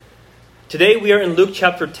Today we are in Luke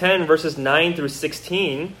chapter 10, verses 9 through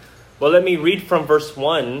 16. Well, let me read from verse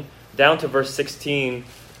 1 down to verse 16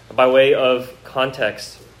 by way of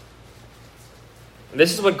context.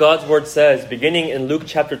 This is what God's word says, beginning in Luke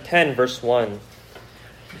chapter 10, verse 1.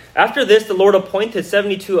 After this, the Lord appointed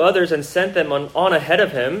 72 others and sent them on ahead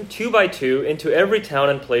of him, 2 by 2, into every town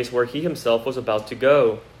and place where he himself was about to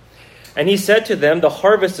go. And he said to them, "The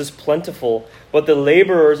harvest is plentiful, but the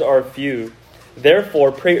laborers are few.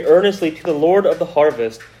 Therefore, pray earnestly to the Lord of the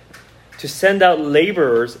harvest to send out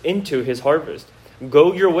laborers into his harvest.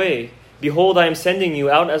 Go your way. Behold, I am sending you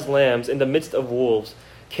out as lambs in the midst of wolves.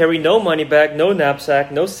 Carry no money bag, no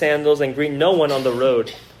knapsack, no sandals, and greet no one on the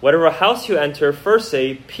road. Whatever house you enter, first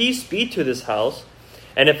say, 'Peace be to this house.'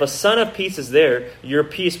 And if a son of peace is there, your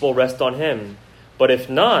peace will rest on him. But if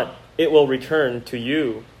not, it will return to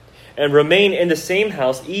you. And remain in the same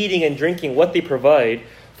house, eating and drinking what they provide,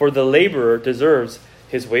 for the laborer deserves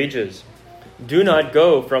his wages. Do not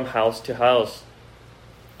go from house to house.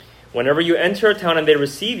 Whenever you enter a town and they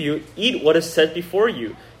receive you, eat what is set before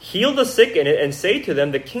you. Heal the sick in it and say to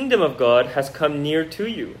them, 'The kingdom of God has come near to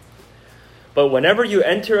you.' But whenever you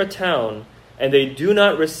enter a town and they do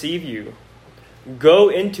not receive you, go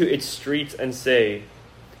into its streets and say,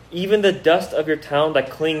 'Even the dust of your town that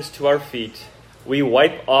clings to our feet, we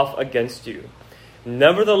wipe off against you.'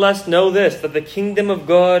 Nevertheless, know this, that the kingdom of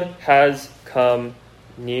God has come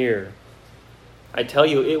near. I tell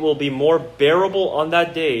you, it will be more bearable on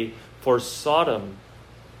that day for Sodom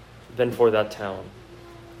than for that town.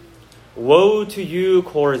 Woe to you,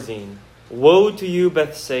 Chorazin! Woe to you,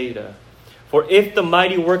 Bethsaida! For if the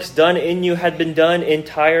mighty works done in you had been done in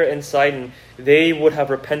Tyre and Sidon, they would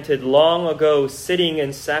have repented long ago, sitting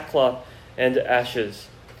in sackcloth and ashes.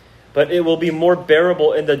 But it will be more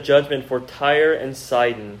bearable in the judgment for Tyre and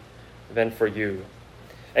Sidon than for you.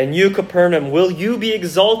 And you, Capernaum, will you be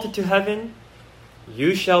exalted to heaven?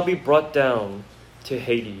 You shall be brought down to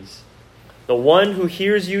Hades. The one who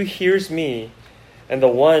hears you hears me, and the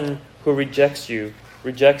one who rejects you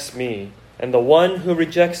rejects me, and the one who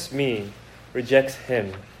rejects me rejects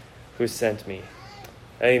him who sent me."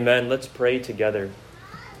 Amen. Let's pray together.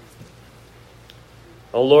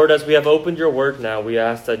 Oh Lord, as we have opened your word now, we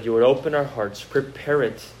ask that you would open our hearts, prepare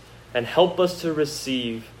it, and help us to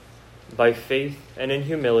receive by faith and in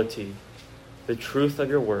humility the truth of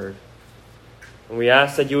your word. And we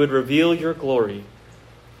ask that you would reveal your glory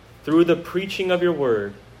through the preaching of your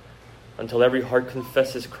word until every heart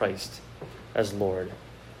confesses Christ as Lord.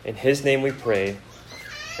 In his name we pray.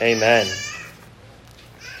 Amen.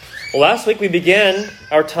 Well, last week we began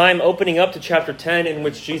our time opening up to chapter 10, in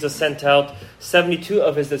which Jesus sent out 72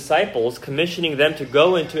 of his disciples, commissioning them to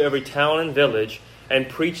go into every town and village and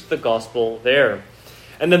preach the gospel there.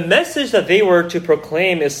 And the message that they were to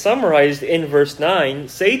proclaim is summarized in verse 9.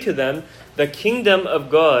 Say to them, "The kingdom of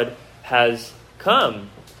God has come."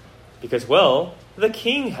 Because, well, the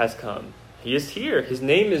king has come. He is here. His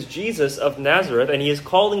name is Jesus of Nazareth, and he is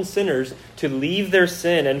calling sinners to leave their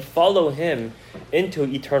sin and follow him into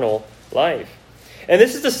eternal life. And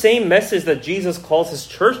this is the same message that Jesus calls his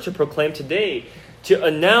church to proclaim today, to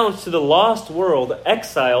announce to the lost world,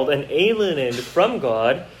 exiled and alienated from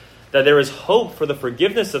God, that there is hope for the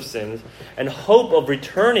forgiveness of sins and hope of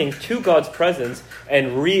returning to God's presence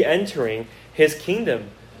and re-entering his kingdom.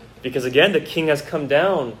 Because again, the king has come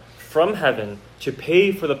down from heaven to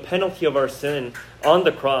pay for the penalty of our sin on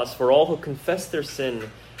the cross for all who confess their sin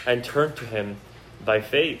and turn to him by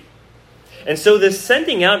faith. And so this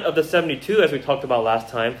sending out of the 72, as we talked about last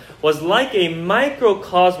time, was like a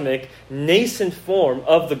microcosmic, nascent form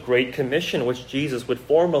of the Great Commission, which Jesus would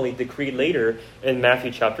formally decree later in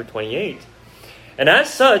Matthew chapter 28. And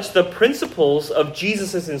as such, the principles of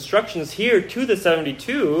Jesus' instructions here to the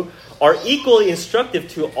 72 are equally instructive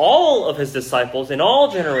to all of his disciples in all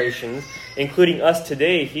generations, including us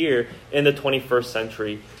today here in the 21st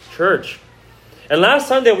century church. And last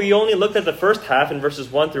Sunday, we only looked at the first half in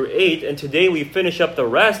verses 1 through 8, and today we finish up the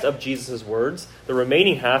rest of Jesus' words, the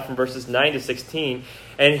remaining half from verses 9 to 16.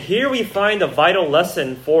 And here we find a vital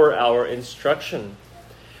lesson for our instruction,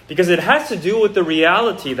 because it has to do with the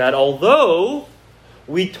reality that although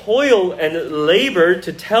we toil and labor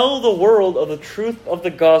to tell the world of the truth of the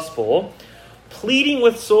gospel, pleading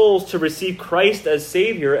with souls to receive Christ as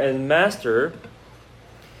Savior and Master,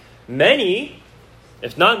 many,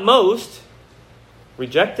 if not most,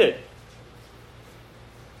 reject it.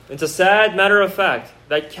 It's a sad matter of fact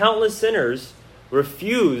that countless sinners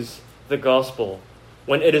refuse the gospel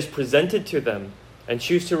when it is presented to them and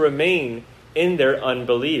choose to remain in their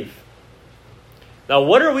unbelief. Now,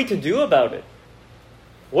 what are we to do about it?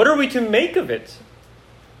 What are we to make of it?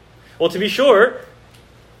 Well, to be sure,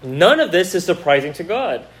 None of this is surprising to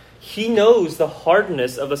God. He knows the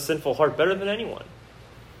hardness of a sinful heart better than anyone.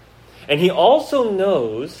 And He also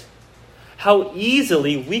knows how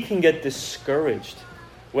easily we can get discouraged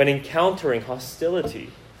when encountering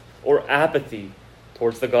hostility or apathy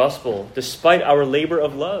towards the gospel, despite our labor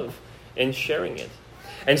of love in sharing it.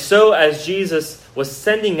 And so, as Jesus was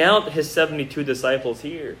sending out His 72 disciples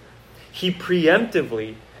here, He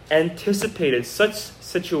preemptively anticipated such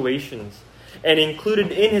situations and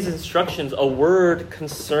included in His instructions a word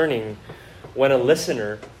concerning when a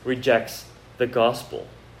listener rejects the gospel.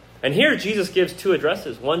 And here Jesus gives two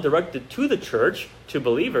addresses, one directed to the church, to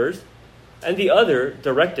believers, and the other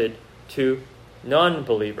directed to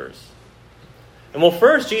non-believers. And well,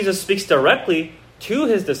 first, Jesus speaks directly to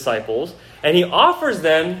His disciples, and He offers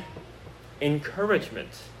them encouragement,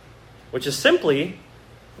 which is simply,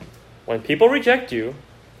 when people reject you,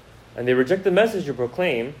 and they reject the message you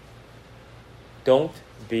proclaim, don't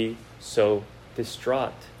be so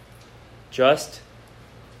distraught. Just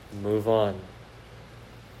move on.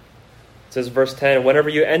 It says, verse 10, whenever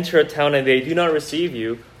you enter a town and they do not receive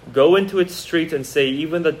you, go into its streets and say,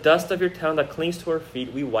 even the dust of your town that clings to our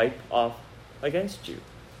feet, we wipe off against you.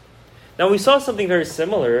 Now, we saw something very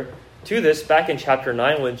similar to this back in chapter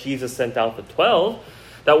 9 when Jesus sent out the 12,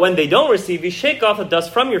 that when they don't receive you, shake off the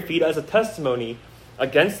dust from your feet as a testimony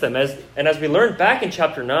against them. As we learned back in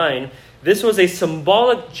chapter 9, this was a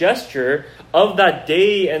symbolic gesture of that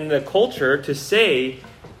day and the culture to say,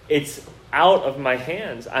 it's out of my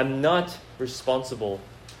hands. I'm not responsible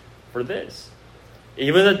for this.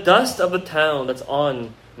 Even the dust of the town that's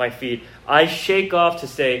on my feet, I shake off to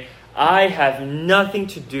say, I have nothing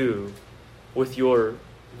to do with your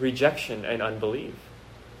rejection and unbelief.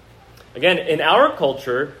 Again, in our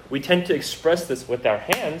culture, we tend to express this with our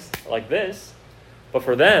hands like this. But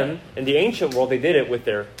for them, in the ancient world, they did it with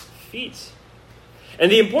their feet. And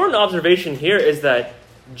the important observation here is that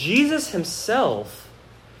Jesus Himself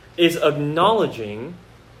is acknowledging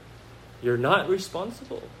you're not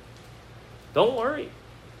responsible. Don't worry.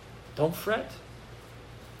 Don't fret.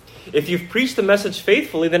 If you've preached the message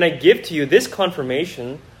faithfully, then I give to you this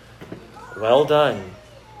confirmation. Well done,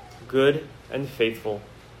 good and faithful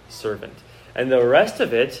servant. And the rest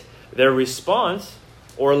of it, their response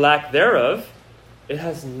or lack thereof, it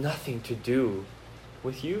has nothing to do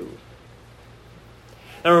with you.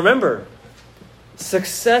 Now remember,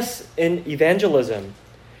 success in evangelism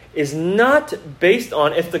is not based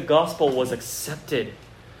on if the gospel was accepted,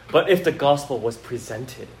 but if the gospel was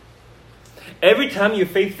presented. Every time you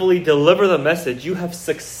faithfully deliver the message, you have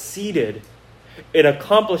succeeded in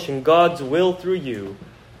accomplishing God's will through you,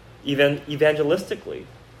 even evangelistically.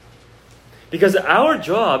 Because our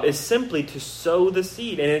job is simply to sow the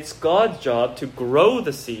seed, and it's God's job to grow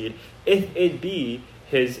the seed if it be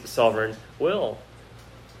His sovereign will.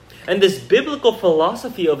 And this biblical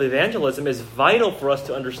philosophy of evangelism is vital for us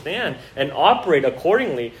to understand and operate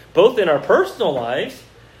accordingly, both in our personal lives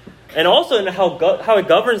and also in how it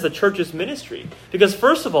governs the church's ministry. Because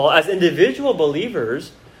first of all, as individual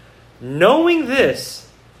believers, knowing this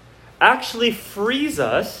actually frees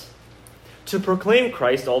us to proclaim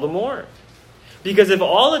Christ all the more. Because if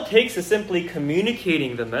all it takes is simply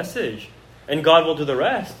communicating the message and God will do the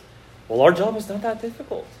rest, well, our job is not that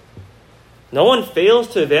difficult. No one fails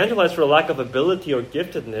to evangelize for a lack of ability or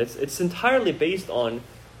giftedness. It's entirely based on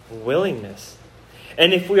willingness.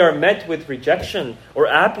 And if we are met with rejection or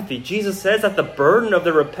apathy, Jesus says that the burden of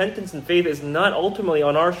the repentance and faith is not ultimately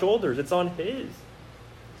on our shoulders, it's on His.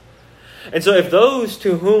 And so if those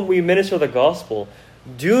to whom we minister the gospel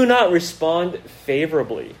do not respond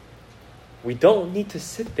favorably, we don't need to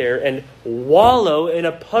sit there and wallow in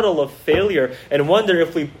a puddle of failure and wonder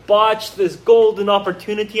if we botched this golden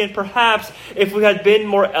opportunity, and perhaps if we had been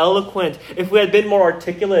more eloquent, if we had been more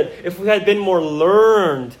articulate, if we had been more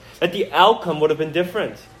learned, that the outcome would have been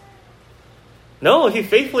different. No, if you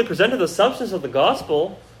faithfully presented the substance of the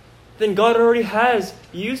gospel, then God already has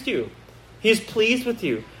used you. He is pleased with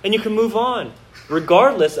you, and you can move on,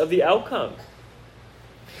 regardless of the outcome.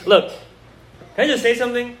 Look, can I just say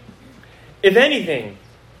something? If anything,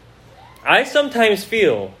 I sometimes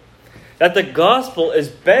feel that the gospel is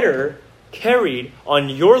better carried on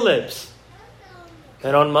your lips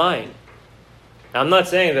than on mine. Now, I'm not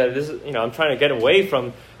saying that this is, I'm trying to get away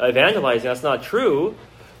from evangelizing. That's not true.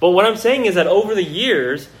 But what I'm saying is that over the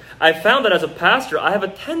years, I've found that as a pastor, I have a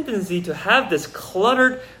tendency to have this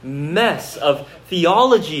cluttered mess of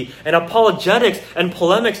theology and apologetics and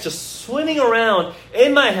polemics just swimming around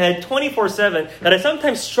in my head 24/7, that I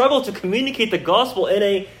sometimes struggle to communicate the gospel in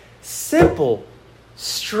a simple,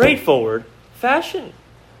 straightforward fashion.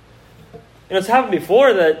 It's happened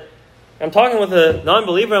before that I'm talking with a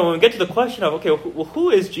non-believer, and when we get to the question of, okay, who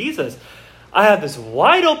is Jesus? I have this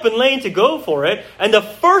wide open lane to go for it, and the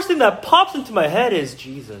first thing that pops into my head is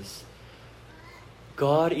Jesus.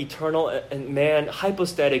 God, eternal, and man,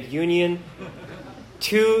 hypostatic union.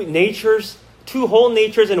 Two natures, two whole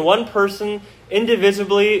natures in one person,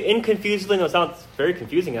 indivisibly, inconfusedly. No, it sounds very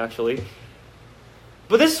confusing, actually.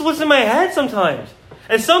 But this is what's in my head sometimes.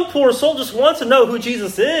 And some poor soul just wants to know who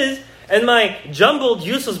Jesus is, and my jumbled,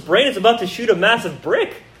 useless brain is about to shoot a massive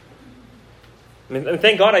brick. I mean,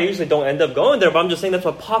 thank God I usually don't end up going there, but I'm just saying that's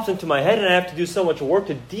what pops into my head, and I have to do so much work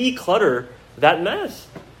to declutter that mess.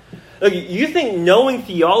 Look, you think knowing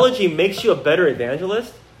theology makes you a better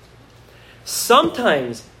evangelist?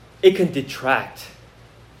 Sometimes it can detract.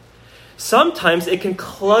 Sometimes it can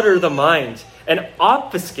clutter the mind and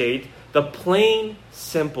obfuscate the plain,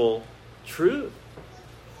 simple truth.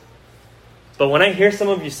 But when I hear some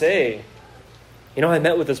of you say, I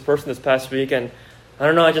met with this person this past week, and I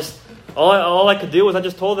don't know, all I could do was I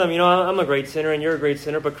just told them, I'm a great sinner and you're a great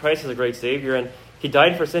sinner, but Christ is a great Savior, and He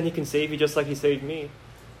died for sin, He can save you just like He saved me.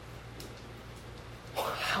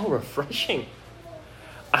 How refreshing.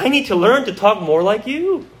 I need to learn to talk more like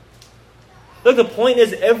you. Look, the point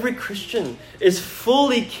is every Christian is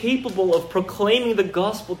fully capable of proclaiming the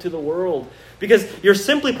gospel to the world, because you're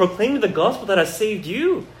simply proclaiming the gospel that has saved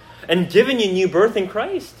you and given you new birth in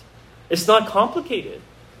Christ. It's not complicated.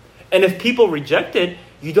 And if people reject it,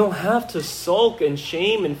 you don't have to sulk and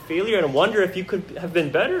shame and failure and wonder if you could have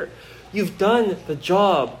been better. You've done the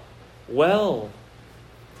job well.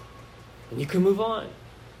 And you can move on.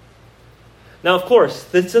 Now, of course,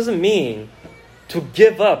 this doesn't mean to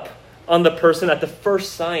give up on the person at the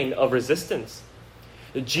first sign of resistance.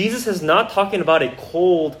 Jesus is not talking about a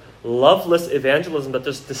cold, loveless evangelism that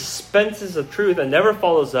just dispenses the truth and never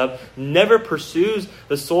follows up, never pursues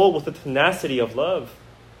the soul with the tenacity of love.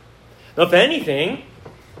 Now, if anything,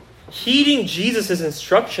 heeding Jesus'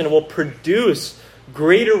 instruction will produce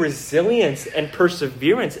greater resilience and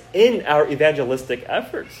perseverance in our evangelistic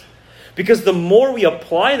efforts. Because the more we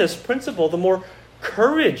apply this principle, the more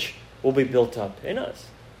courage will be built up in us.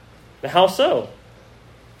 Now, how so?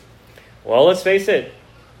 Well, let's face it.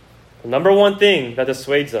 The number one thing that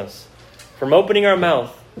dissuades us from opening our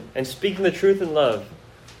mouth and speaking the truth in love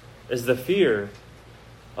is the fear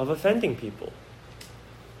of offending people.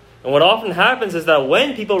 And what often happens is that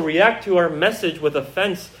when people react to our message with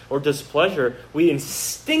offense or displeasure, we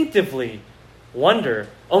instinctively wonder,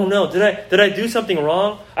 oh no, did I do something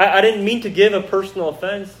wrong? I didn't mean to give a personal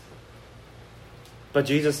offense. But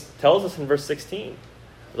Jesus tells us in verse 16,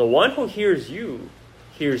 the one who hears you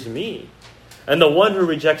hears me. And the one who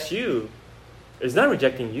rejects you is not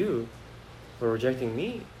rejecting you, but rejecting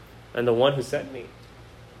me and the one who sent me.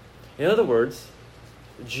 In other words,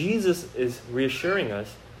 Jesus is reassuring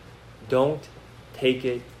us, don't take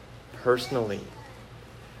it personally.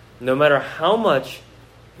 No matter how much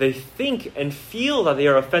they think and feel that they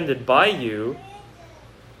are offended by you,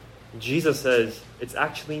 Jesus says, it's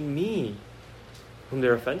actually me whom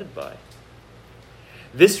they're offended by.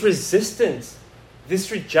 This resistance,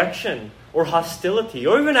 this rejection, or hostility,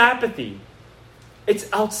 or even apathy, it's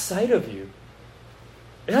outside of you.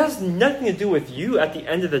 It has nothing to do with you at the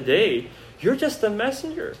end of the day. You're just a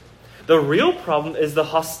messenger. The real problem is the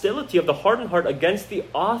hostility of the hardened heart against the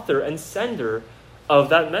author and sender of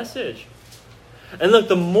that message. And look,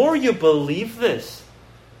 the more you believe this,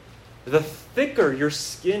 the thicker your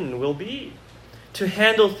skin will be to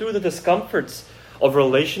handle through the discomforts of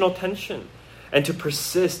relational tension and to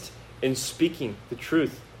persist in speaking the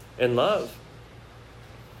truth in love.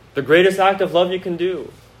 The greatest act of love you can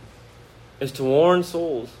do is to warn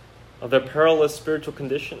souls of their perilous spiritual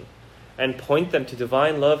condition and point them to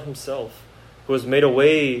divine love Himself, who has made a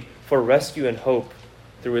way for rescue and hope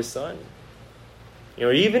through His Son.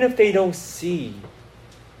 Even if they don't see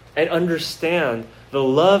and understand the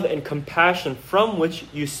love and compassion from which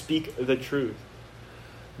you speak the truth,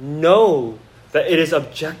 know that it is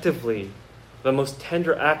objectively the most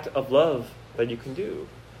tender act of love that you can do,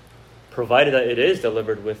 provided that it is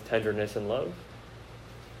delivered with tenderness and love.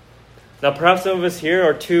 Now, perhaps some of us here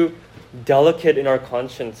are too delicate in our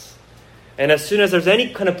conscience, and as soon as there's any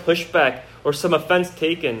kind of pushback or some offense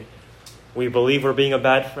taken, we believe we're being a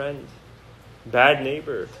bad friend, bad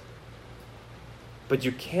neighbor. But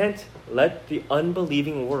you can't let the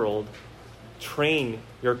unbelieving world train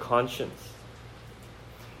your conscience.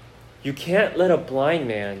 You can't let a blind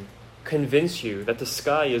man convince you that the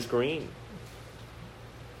sky is green.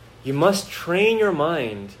 You must train your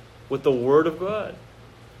mind with the Word of God.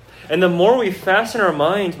 And the more we fasten our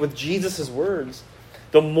minds with Jesus' words,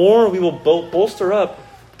 the more we will bolster up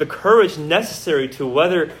the courage necessary to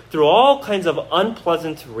weather through all kinds of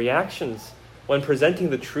unpleasant reactions when presenting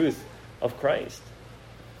the truth of Christ.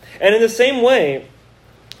 And in the same way,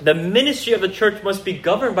 the ministry of the church must be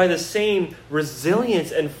governed by the same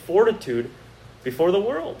resilience and fortitude before the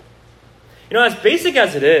world. As basic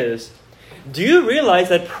as it is, do you realize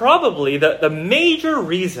that probably the major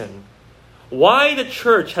reason why the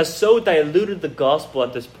church has so diluted the gospel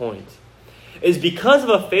at this point is because of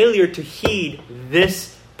a failure to heed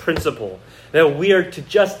this principle, that we are to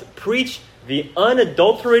just preach the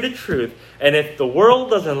unadulterated truth, and if the world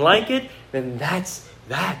doesn't like it, then that's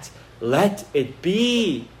that. Let it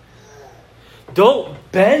be. Don't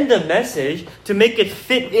bend the message to make it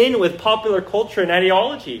fit in with popular culture and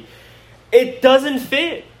ideology. It doesn't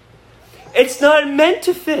fit. It's not meant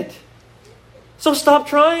to fit. So stop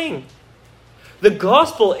trying. The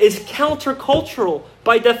gospel is countercultural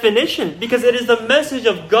by definition because it is the message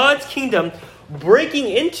of God's kingdom breaking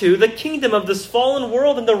into the kingdom of this fallen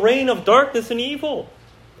world and the reign of darkness and evil.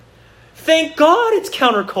 Thank God it's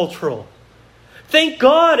countercultural. Thank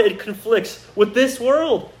God it conflicts with this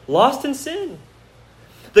world, lost in sin.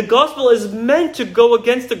 The gospel is meant to go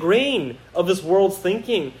against the grain of this world's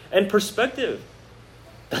thinking and perspective.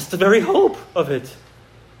 That's the very hope of it.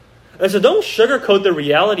 And so don't sugarcoat the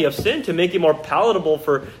reality of sin to make it more palatable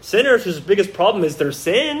for sinners whose biggest problem is their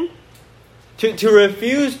sin. To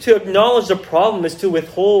refuse to acknowledge the problem is to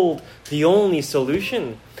withhold the only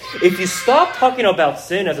solution. If you stop talking about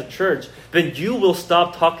sin as a church, then you will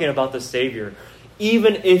stop talking about the Savior,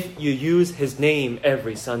 even if you use His name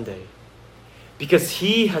every Sunday. Because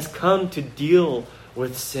He has come to deal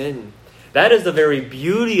with sin. That is the very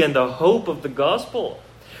beauty and the hope of the gospel.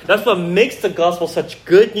 That's what makes the gospel such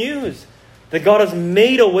good news. That God has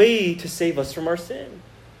made a way to save us from our sin.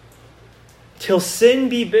 Till sin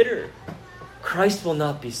be bitter, Christ will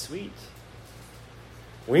not be sweet.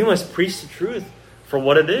 We must preach the truth for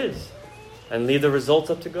what it is and leave the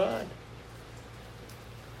results up to God.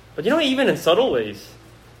 But even in subtle ways,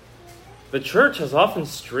 the church has often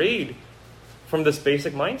strayed from this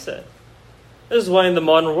basic mindset. This is why in the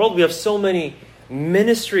modern world we have so many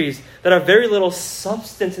ministries that have very little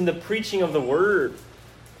substance in the preaching of the word.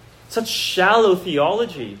 Such shallow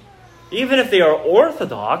theology, even if they are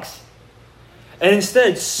orthodox. And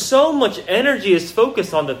instead, so much energy is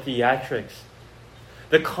focused on the theatrics,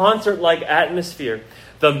 the concert-like atmosphere,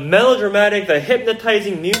 the melodramatic, the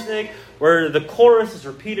hypnotizing music, where the chorus is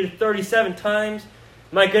repeated 37 times.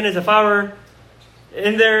 My goodness, if I were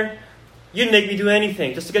in there, you'd make me do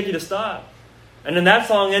anything just to get you to stop. And then that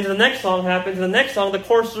song ends, and the next song happens, and the next song, the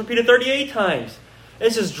chorus is repeated 38 times.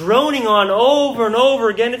 It's just droning on over and over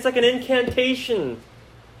again. It's like an incantation.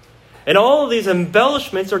 And all of these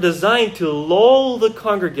embellishments are designed to lull the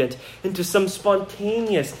congregant into some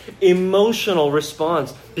spontaneous, emotional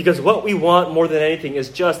response. Because what we want more than anything is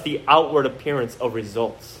just the outward appearance of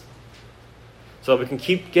results. So that we can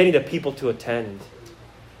keep getting the people to attend.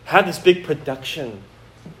 Have this big production.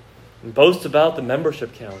 And boast about the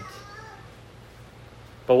membership count.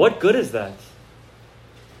 But what good is that?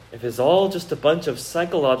 If it's all just a bunch of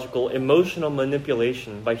psychological, emotional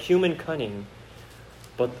manipulation by human cunning,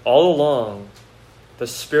 but all along, the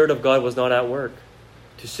Spirit of God was not at work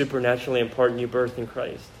to supernaturally impart new birth in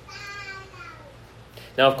Christ.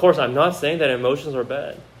 Now, of course, I'm not saying that emotions are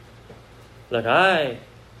bad. Like, I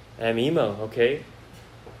am emo, okay?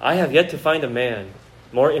 I have yet to find a man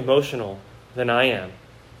more emotional than I am.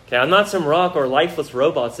 Okay, I'm not some rock or lifeless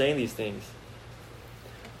robot saying these things.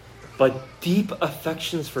 But deep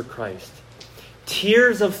affections for Christ,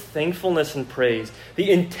 tears of thankfulness and praise, the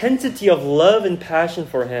intensity of love and passion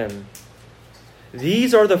for Him.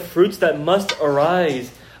 These are the fruits that must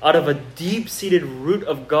arise out of a deep-seated root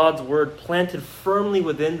of God's Word planted firmly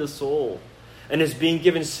within the soul and is being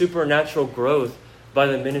given supernatural growth by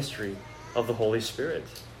the ministry of the Holy Spirit.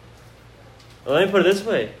 Well, let me put it this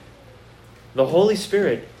way. The Holy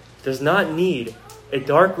Spirit does not need a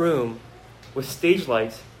dark room with stage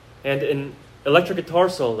lights and an electric guitar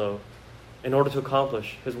solo in order to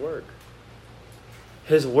accomplish His work.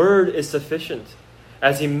 His Word is sufficient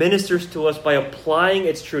as He ministers to us by applying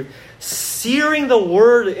its truth, searing the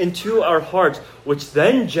Word into our hearts, which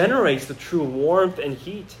then generates the true warmth and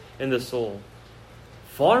heat in the soul.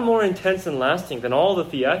 Far more intense and lasting than all the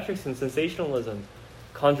theatrics and sensationalism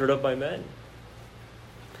conjured up by men.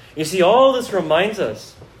 You see, all this reminds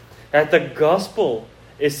us that the gospel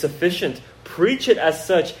is sufficient. Preach it as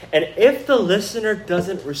such, and if the listener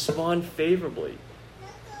doesn't respond favorably,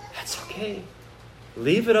 that's okay.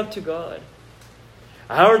 Leave it up to God.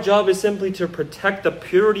 Our job is simply to protect the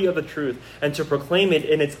purity of the truth and to proclaim it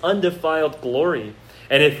in its undefiled glory.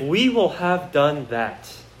 And if we will have done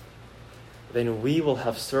that, then we will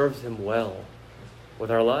have served him well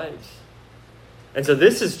with our lives. And so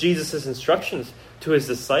this is Jesus' instructions to his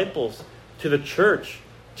disciples, to the church,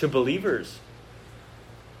 to believers.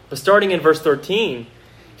 But starting in verse 13,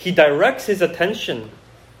 he directs his attention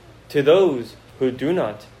to those who do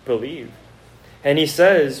not believe. And he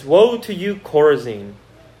says, "Woe to you, Chorazin!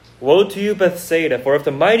 Woe to you, Bethsaida! For if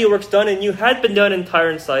the mighty works done in you had been done in Tyre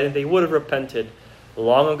and Sidon, they would have repented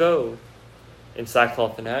long ago in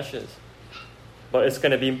sackcloth and ashes." But it's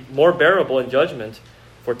going to be more bearable in judgment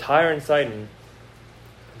for Tyre and Sidon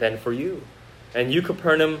than for you. And you,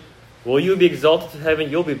 Capernaum, will you be exalted to heaven?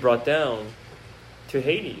 You'll be brought down to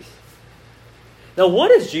Hades. Now, what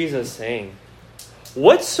is Jesus saying?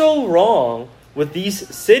 What's so wrong with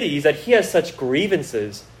these cities that he has such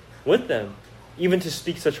grievances with them, even to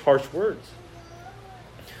speak such harsh words?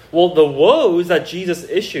 Well, the woes that Jesus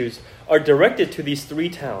issues are directed to these three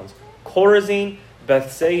towns: Chorazin,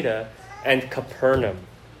 Bethsaida, and Capernaum.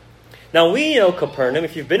 Now, we know Capernaum,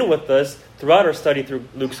 if you've been with us throughout our study through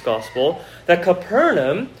Luke's Gospel, that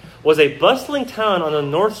Capernaum was a bustling town on the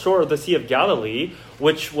north shore of the Sea of Galilee,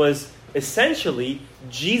 which was essentially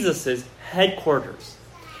Jesus' headquarters.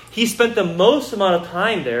 He spent the most amount of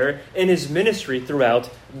time there in his ministry throughout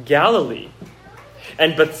Galilee.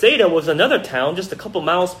 And Bethsaida was another town just a couple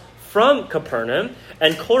miles from Capernaum,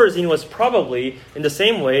 and Chorazin was probably in the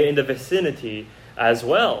same way in the vicinity as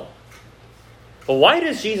well. But why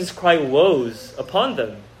does Jesus cry woes upon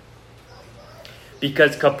them?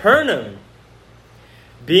 Because Capernaum,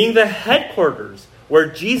 being the headquarters where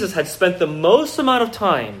Jesus had spent the most amount of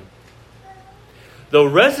time, the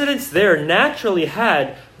residents there naturally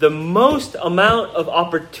had the most amount of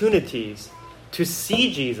opportunities to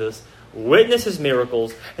see Jesus, witness his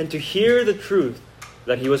miracles, and to hear the truth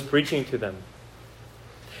that he was preaching to them.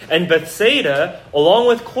 And Bethsaida, along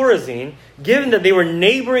with Chorazin, given that they were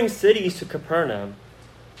neighboring cities to Capernaum,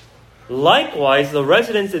 likewise the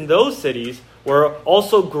residents in those cities were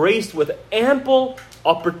also graced with ample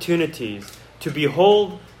opportunities to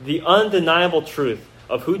behold the undeniable truth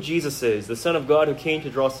of who Jesus is, the Son of God who came to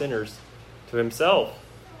draw sinners to himself.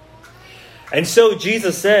 And so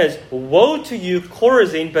Jesus says, "Woe to you,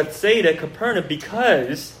 Chorazin, Bethsaida, Capernaum,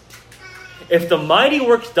 because if the mighty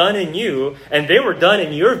works done in you, and they were done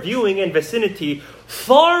in your viewing and vicinity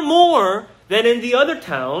far more than in the other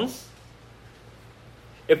towns,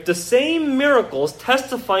 if the same miracles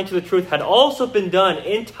testifying to the truth had also been done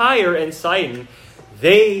in Tyre and Sidon,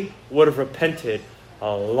 they would have repented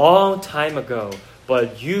a long time ago.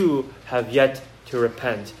 But you have yet to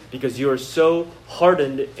repent because you are so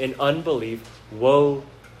hardened in unbelief. Woe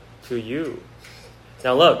to you."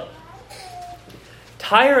 Now look,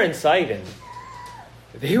 Tyre and Sidon,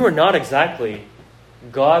 they were not exactly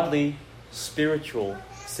godly, spiritual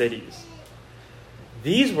cities.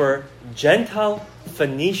 These were Gentile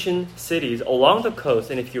Phoenician cities along the coast.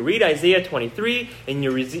 And if you read Isaiah 23 and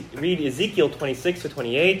you read Ezekiel 26 to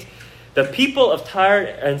 28, the people of Tyre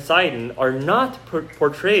and Sidon are not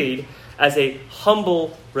portrayed as a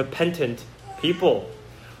humble, repentant people.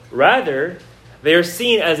 Rather, they are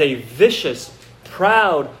seen as a vicious,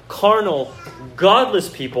 proud, carnal, godless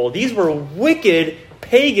people. These were wicked,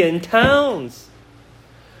 pagan towns.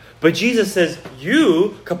 But Jesus says,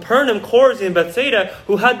 you, Capernaum, Chorazin, and Bethsaida,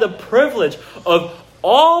 who had the privilege of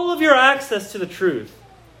all of your access to the truth,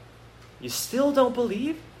 you still don't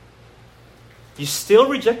believe? You still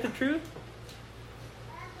reject the truth?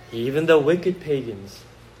 Even the wicked pagans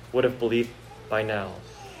would have believed by now.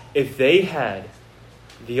 If they had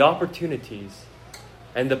the opportunities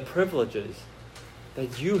and the privileges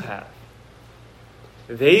that you have,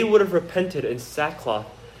 they would have repented in sackcloth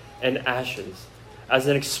and ashes as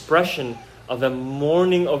an expression of them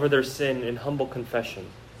mourning over their sin in humble confession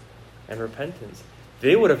and repentance.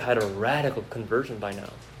 They would have had a radical conversion by now.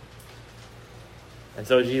 And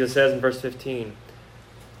so Jesus says in verse 15,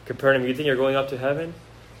 Capernaum, you think you're going up to heaven?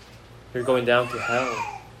 You're going down to hell.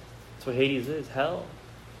 That's what Hades is, hell.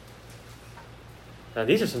 Now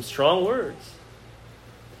these are some strong words.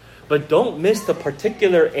 But don't miss the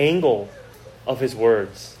particular angle of his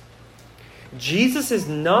words. Jesus is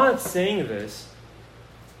not saying this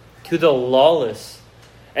to the lawless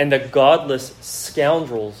and the godless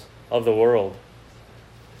scoundrels of the world.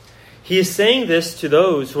 He is saying this to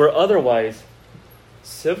those who are otherwise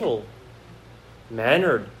civil,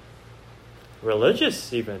 mannered,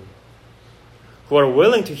 religious even, who are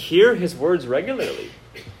willing to hear his words regularly,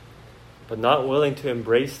 but not willing to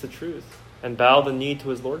embrace the truth and bow the knee to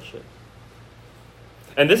his lordship.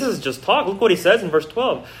 And this is just talk. Look what he says in verse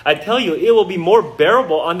 12. I tell you, it will be more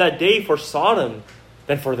bearable on that day for Sodom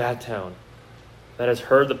than for that town that has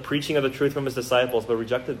heard the preaching of the truth from his disciples but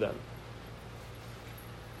rejected them.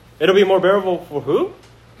 It'll be more bearable for who?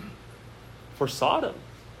 For Sodom.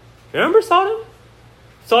 Remember Sodom?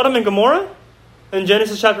 Sodom and Gomorrah in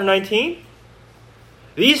Genesis chapter 19?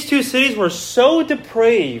 These two cities were so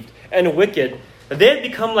depraved and wicked that they had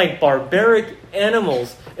become like barbaric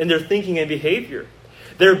animals in their thinking and behavior.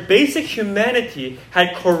 Their basic humanity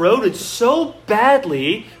had corroded so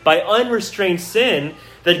badly by unrestrained sin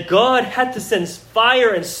that God had to send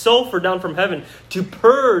fire and sulfur down from heaven to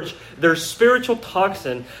purge their spiritual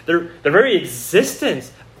toxin, their very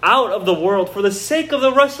existence out of the world for the sake of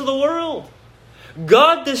the rest of the world.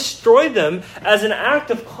 God destroyed them as an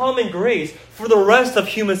act of common grace for the rest of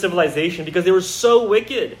human civilization because they were so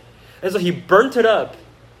wicked. And so he burnt it up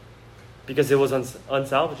because it was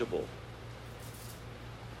unsalvageable.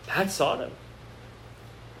 That's Sodom.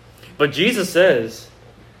 But Jesus says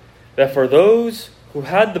that for those who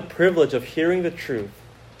had the privilege of hearing the truth,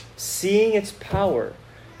 seeing its power,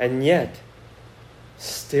 and yet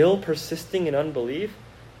still persisting in unbelief,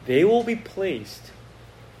 they will be placed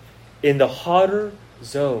in the hotter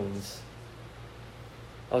zones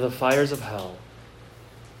of the fires of hell,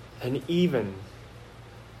 and even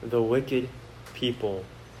the wicked people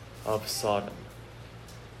of Sodom.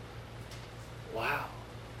 Wow.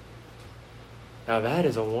 Now that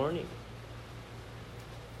is a warning.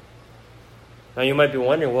 Now you might be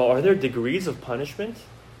wondering, well, are there degrees of punishment?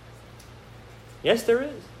 Yes, there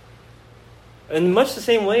is. In much the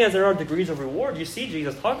same way as there are degrees of reward, you see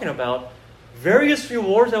Jesus talking about various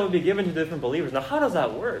rewards that would be given to different believers. Now, how does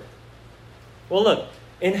that work? Well, look,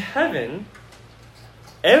 in heaven,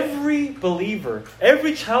 every believer,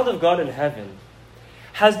 every child of God in heaven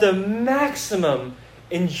has the maximum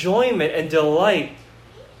enjoyment and delight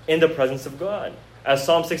in the presence of God. As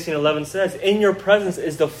Psalm 16:11 says, in your presence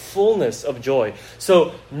is the fullness of joy.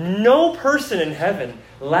 So no person in heaven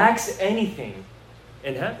lacks anything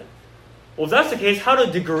in heaven. Well, if that's the case, how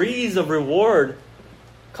do degrees of reward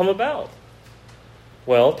come about?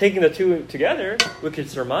 Well, taking the two together, we could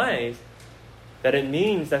surmise that it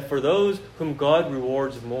means that for those whom God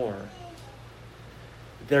rewards more,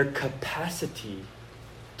 their capacity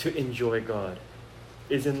to enjoy God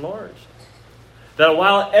is enlarged. That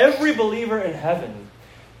while every believer in heaven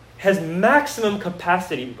has maximum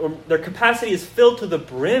capacity, or their capacity is filled to the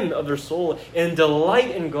brim of their soul in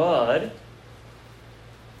delight in God,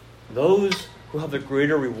 those who have the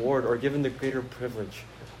greater reward are given the greater privilege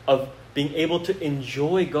of being able to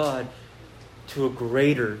enjoy God to a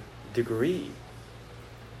greater degree.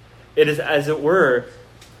 It is, as it were,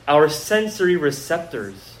 our sensory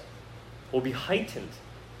receptors will be heightened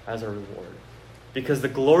as a reward, because the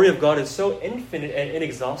glory of God is so infinite and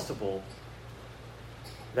inexhaustible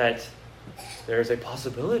that there is a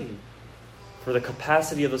possibility for the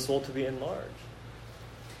capacity of the soul to be enlarged.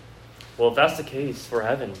 Well, if that's the case for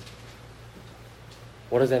heaven,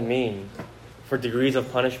 what does that mean for degrees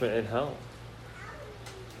of punishment in hell?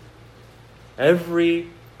 Every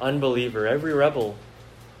unbeliever, every rebel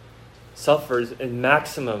suffers in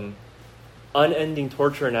maximum, unending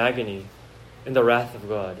torture and agony in the wrath of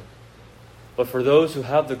God. But for those who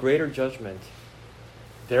have the greater judgment,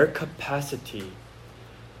 their capacity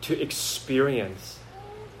to experience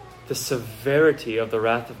the severity of the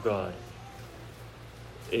wrath of God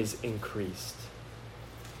is increased.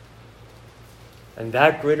 And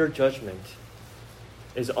that greater judgment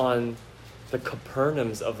is on the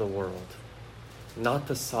Capernaums of the world, not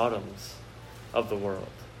the Sodoms of the world.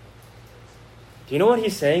 Do you know what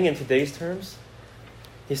he's saying in today's terms?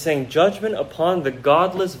 He's saying judgment upon the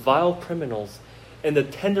godless, vile criminals in the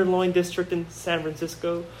Tenderloin district in San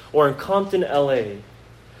Francisco or in Compton, LA,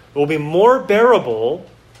 will be more bearable,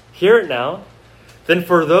 hear it now, than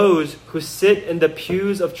for those who sit in the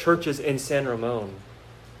pews of churches in San Ramon,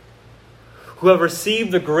 who have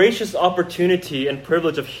received the gracious opportunity and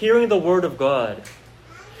privilege of hearing the Word of God,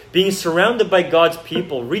 being surrounded by God's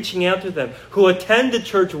people, reaching out to them, who attend the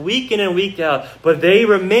church week in and week out, but they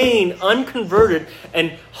remain unconverted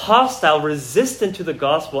and hostile, resistant to the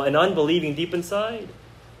gospel and unbelieving deep inside.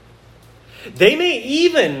 They may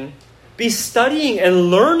even be studying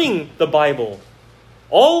and learning the Bible,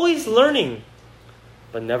 always learning,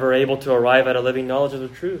 but never able to arrive at a living knowledge of the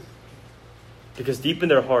truth, because deep in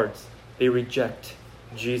their hearts, they reject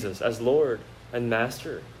Jesus as Lord and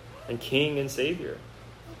Master and King and Savior.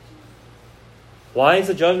 Why is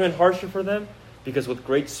the judgment harsher for them? Because with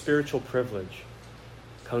great spiritual privilege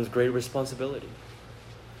comes great responsibility.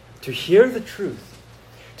 To hear the truth,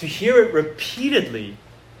 to hear it repeatedly,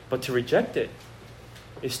 but to reject it,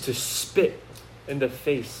 is to spit in the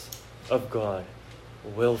face of God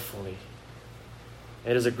willfully.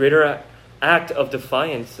 It is a greater act of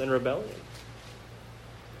defiance and rebellion.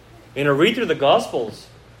 In a read through the Gospels,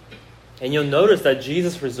 And you'll notice that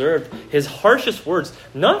Jesus reserved his harshest words,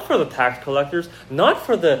 not for the tax collectors, not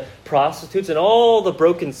for the prostitutes and all the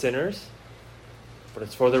broken sinners, but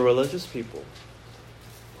it's for the religious people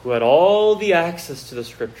who had all the access to the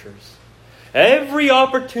scriptures. Every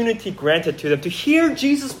opportunity granted to them to hear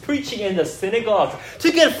Jesus preaching in the synagogues,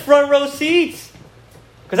 to get front row seats.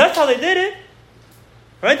 Because that's how they did it.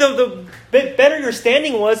 Right? The better your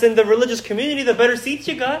standing was in the religious community, the better seats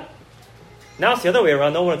you got. Now it's the other way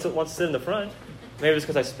around. No one wants to sit in the front. Maybe it's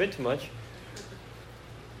because I spit too much.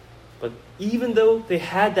 But even though they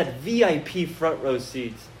had that VIP front row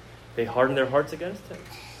seats, they hardened their hearts against him.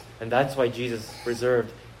 And that's why Jesus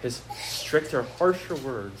reserved his stricter, harsher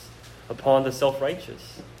words upon the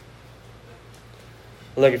self-righteous.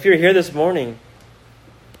 Look, if you're here this morning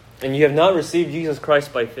and you have not received Jesus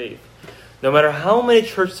Christ by faith, no matter how many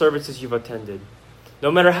church services you've attended,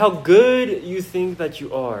 no matter how good you think that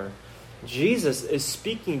you are, Jesus is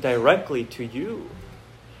speaking directly to you.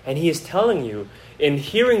 And he is telling you, in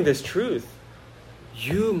hearing this truth,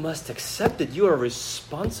 you must accept that you are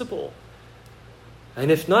responsible.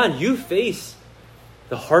 And if not, you face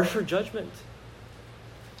the harsher judgment.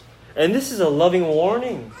 And this is a loving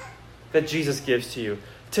warning that Jesus gives to you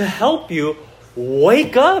to help you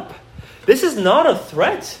wake up. This is not a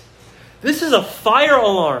threat. This is a fire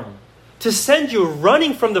alarm to send you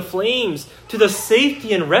running from the flames to the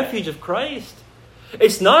safety and refuge of Christ.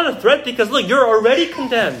 It's not a threat because, look, you're already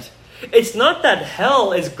condemned. It's not that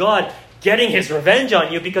hell is God getting his revenge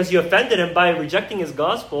on you because you offended him by rejecting his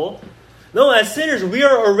gospel. No, as sinners, we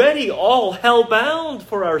are already all hell-bound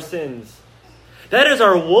for our sins. That is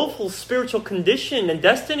our woeful spiritual condition and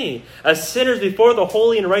destiny as sinners before the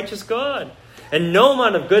holy and righteous God. And no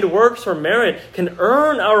amount of good works or merit can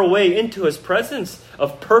earn our way into his presence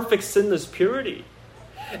of perfect sinless purity.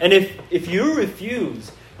 And if you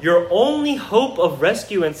refuse your only hope of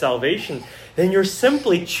rescue and salvation, then you're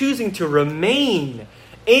simply choosing to remain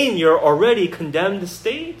in your already condemned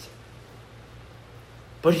state.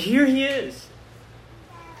 But here he is,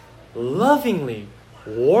 lovingly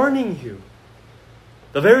warning you.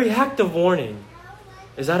 The very act of warning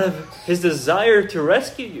is out of his desire to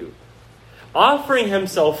rescue you, offering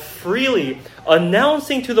himself freely,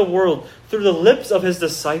 announcing to the world through the lips of his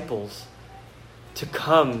disciples to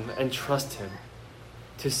come and trust him,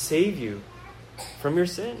 to save you from your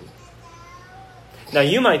sin. Now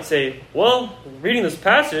you might say, well, reading this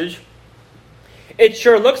passage, it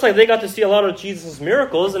sure looks like they got to see a lot of Jesus'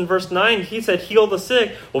 miracles. In verse 9, he said, heal the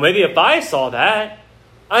sick. Well, maybe if I saw that,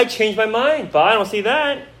 I'd change my mind, but I don't see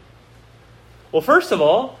that. Well, first of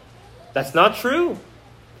all, that's not true.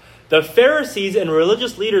 The Pharisees and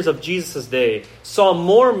religious leaders of Jesus' day saw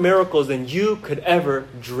more miracles than you could ever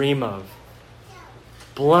dream of.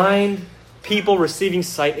 Blind people receiving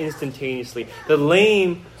sight instantaneously. The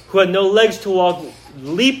lame who had no legs to walk,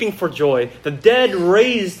 leaping for joy. The dead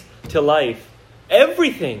raised to life.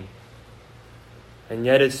 Everything. And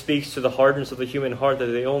yet it speaks to the hardness of the human heart that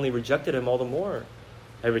they only rejected him all the more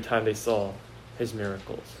every time they saw his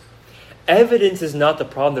miracles. Evidence is not the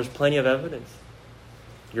problem. There's plenty of evidence.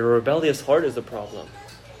 Your rebellious heart is the problem.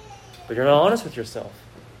 But you're not honest with yourself.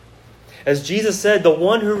 As Jesus said, the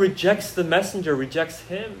one who rejects the messenger rejects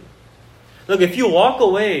him. Look, if you walk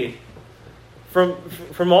away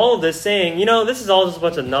from all of this saying, this is all just a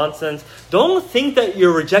bunch of nonsense, don't think that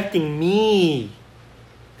you're rejecting me.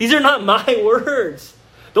 These are not my words.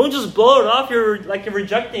 Don't just blow it off like you're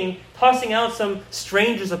rejecting, tossing out some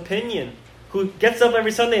stranger's opinion who gets up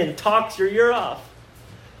every Sunday and talks your ear off.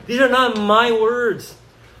 These are not my words.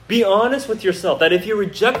 Be honest with yourself that if you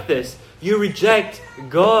reject this, you reject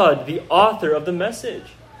God, the author of the message.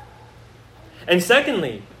 And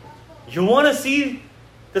secondly, you want to see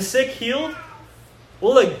the sick healed?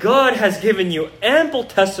 Well, look, God has given you ample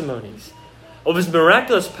testimonies of his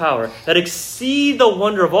miraculous power that exceed the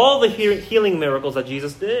wonder of all the healing miracles that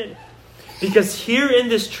Jesus did. Because here in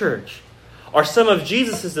this church are some of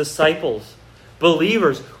Jesus' disciples,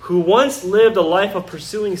 believers who once lived a life of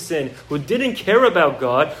pursuing sin, who didn't care about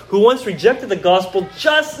God, who once rejected the gospel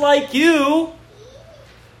just like you,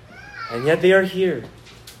 and yet they are here,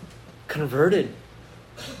 converted,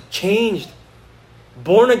 changed,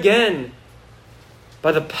 born again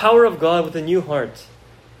by the power of God with a new heart.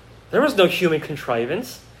 There was no human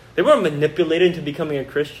contrivance. They weren't manipulated into becoming a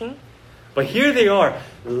Christian. But here they are,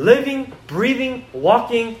 living, breathing,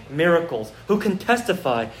 walking miracles, who can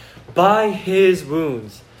testify, by his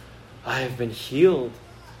wounds, I have been healed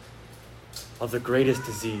of the greatest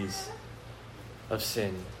disease of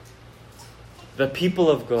sin. The people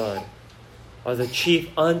of God are the chief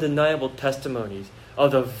undeniable testimonies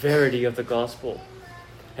of the verity of the gospel.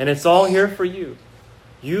 And it's all here for you.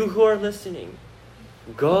 You who are listening,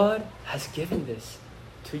 God has given this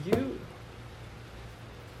to you.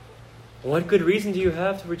 What good reason do you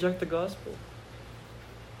have to reject the gospel?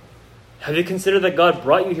 Have you considered that God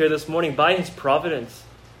brought you here this morning by His providence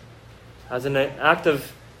as an act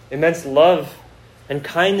of immense love and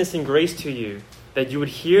kindness and grace to you, that you would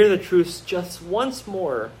hear the truth just once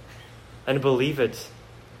more and believe it,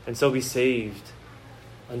 and so be saved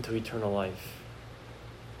unto eternal life?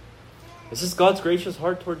 This is God's gracious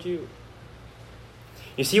heart toward you.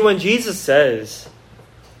 You see, when Jesus says,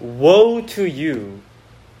 "Woe to you,"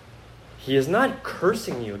 He is not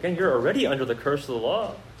cursing you. Again, you're already under the curse of the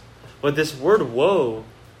law. But this word woe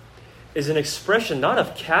is an expression not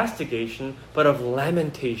of castigation, but of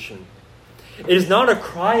lamentation. It is not a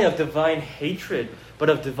cry of divine hatred, but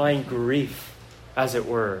of divine grief, as it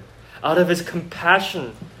were, out of His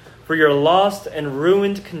compassion for your lost and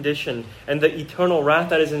ruined condition and the eternal wrath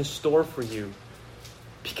that is in store for you.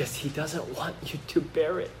 Because He doesn't want you to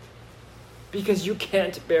bear it. Because you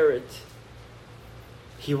can't bear it.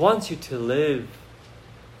 He wants you to live.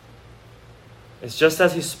 It's just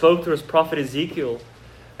as He spoke through His prophet Ezekiel.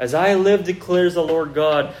 "As I live, declares the Lord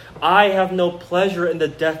God, I have no pleasure in the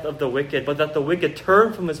death of the wicked, but that the wicked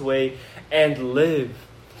turn from his way and live.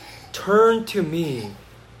 Turn to me,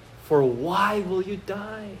 for why will you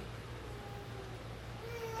die?"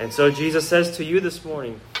 And so Jesus says to you this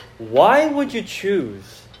morning, why would you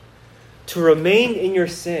choose to remain in your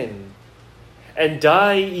sin and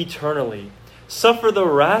die eternally, suffer the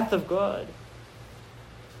wrath of God?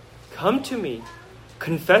 Come to me,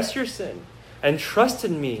 confess your sin, and trust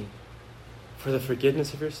in me for the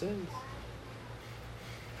forgiveness of your sins.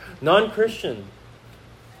 Non-Christian,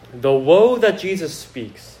 the woe that Jesus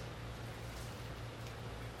speaks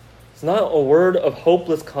is not a word of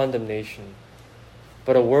hopeless condemnation,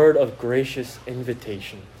 but a word of gracious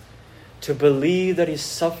invitation to believe that He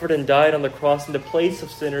suffered and died on the cross in the place of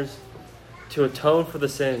sinners to atone for the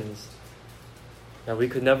sins that we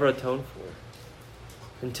could never atone for.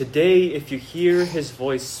 And today, if you hear His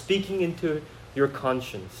voice speaking into your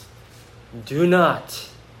conscience, do not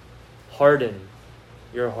harden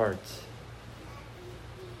your hearts.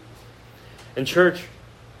 And church,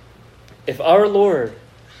 if our Lord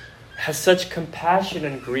has such compassion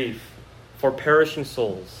and grief for perishing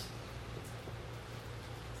souls,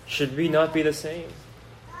 should we not be the same?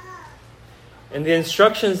 And the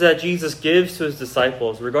instructions that Jesus gives to His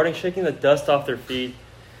disciples regarding shaking the dust off their feet,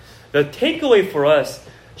 the takeaway for us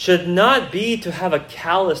should not be to have a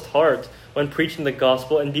calloused heart when preaching the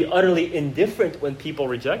gospel and be utterly indifferent when people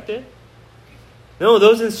reject it. No,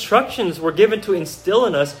 those instructions were given to instill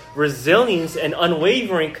in us resilience and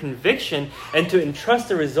unwavering conviction and to entrust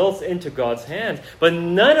the results into God's hands. But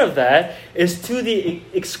none of that is to the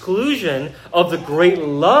exclusion of the great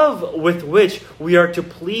love with which we are to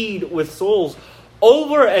plead with souls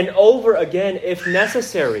over and over again if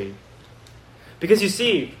necessary. Because you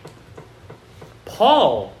see,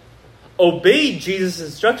 Paul obeyed Jesus'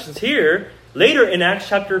 instructions here later in Acts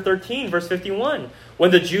chapter 13, verse 51. When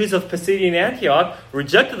the Jews of Pisidian Antioch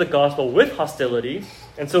rejected the gospel with hostility.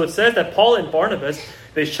 And so it says that Paul and Barnabas,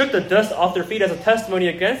 they shook the dust off their feet as a testimony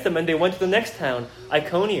against them, and they went to the next town,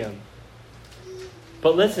 Iconium.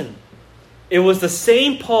 But listen, it was the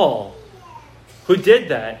same Paul who did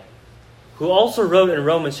that, who also wrote in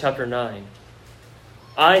Romans chapter 9,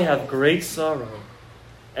 "I have great sorrow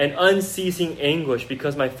and unceasing anguish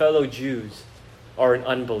because my fellow Jews are in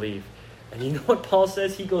unbelief." And you know what Paul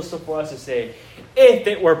says? He goes so far as to say, if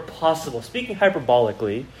it were possible, speaking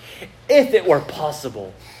hyperbolically, if it were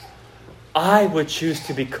possible, I would choose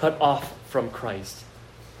to be cut off from Christ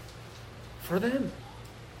for them,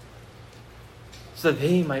 so that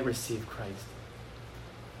they might receive Christ.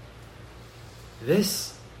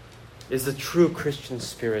 This is the true Christian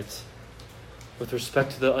spirit with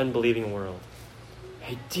respect to the unbelieving world.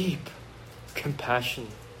 A deep compassion,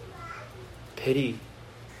 pity,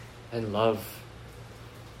 and love.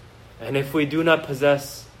 And if we do not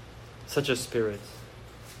possess such a spirit,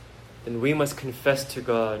 then we must confess to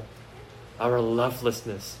God our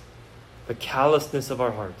lovelessness, the callousness of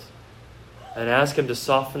our hearts, and ask Him to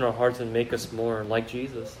soften our hearts and make us more like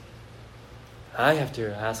Jesus. I have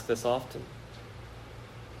to ask this often.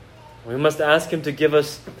 We must ask Him to give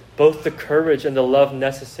us both the courage and the love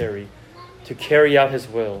necessary to carry out His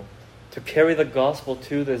will, to carry the gospel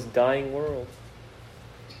to this dying world.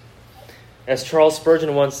 As Charles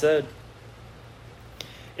Spurgeon once said,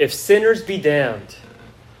 if sinners be damned,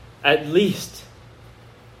 at least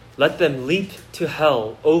let them leap to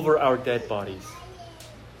hell over our dead bodies.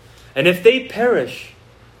 And if they perish,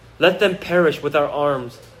 let them perish with our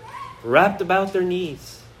arms wrapped about their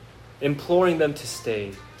knees. imploring them to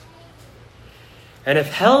stay. And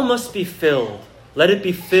if hell must be filled, let it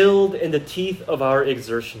be filled in the teeth of our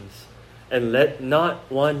exertions, and let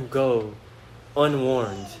not one go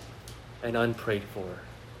unwarned and unprayed for.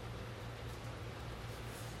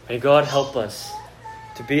 May God help us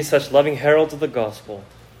to be such loving heralds of the gospel,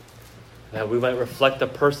 that we might reflect the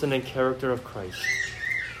person and character of Christ,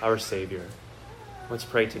 our Savior. Let's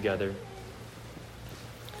pray together.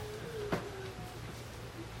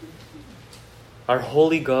 Our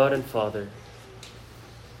holy God and Father,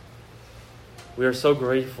 we are so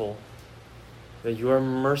grateful that you are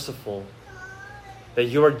merciful, that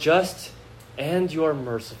you are just and you are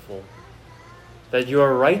merciful, that you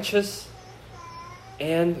are righteous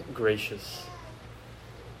and gracious,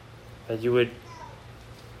 that you would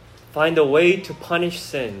find a way to punish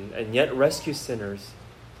sin and yet rescue sinners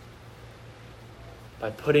by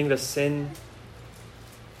putting the sin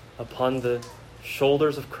upon the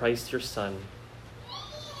shoulders of Christ your Son,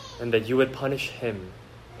 and that you would punish him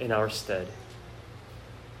in our stead.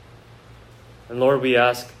 And Lord, we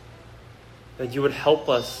ask that you would help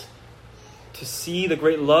us to see the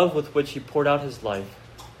great love with which he poured out his life,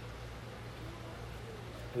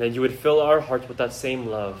 and that you would fill our hearts with that same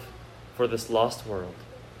love for this lost world,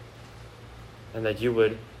 and that you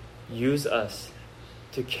would use us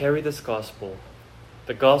to carry this gospel,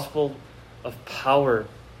 the gospel of power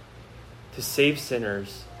to save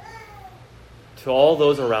sinners, to all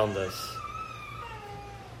those around us.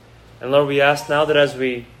 And Lord, we ask now that as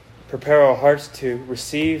we prepare our hearts to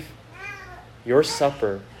receive your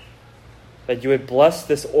supper, that you would bless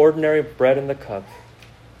this ordinary bread and the cup,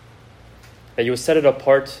 that you would set it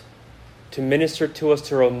apart to minister to us,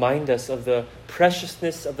 to remind us of the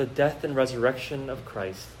preciousness of the death and resurrection of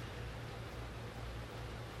Christ,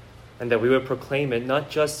 and that we would proclaim it not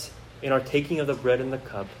just in our taking of the bread and the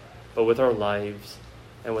cup, but with our lives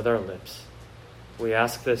and with our lips. We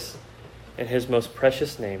ask this in his most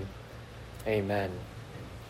precious name. Amen.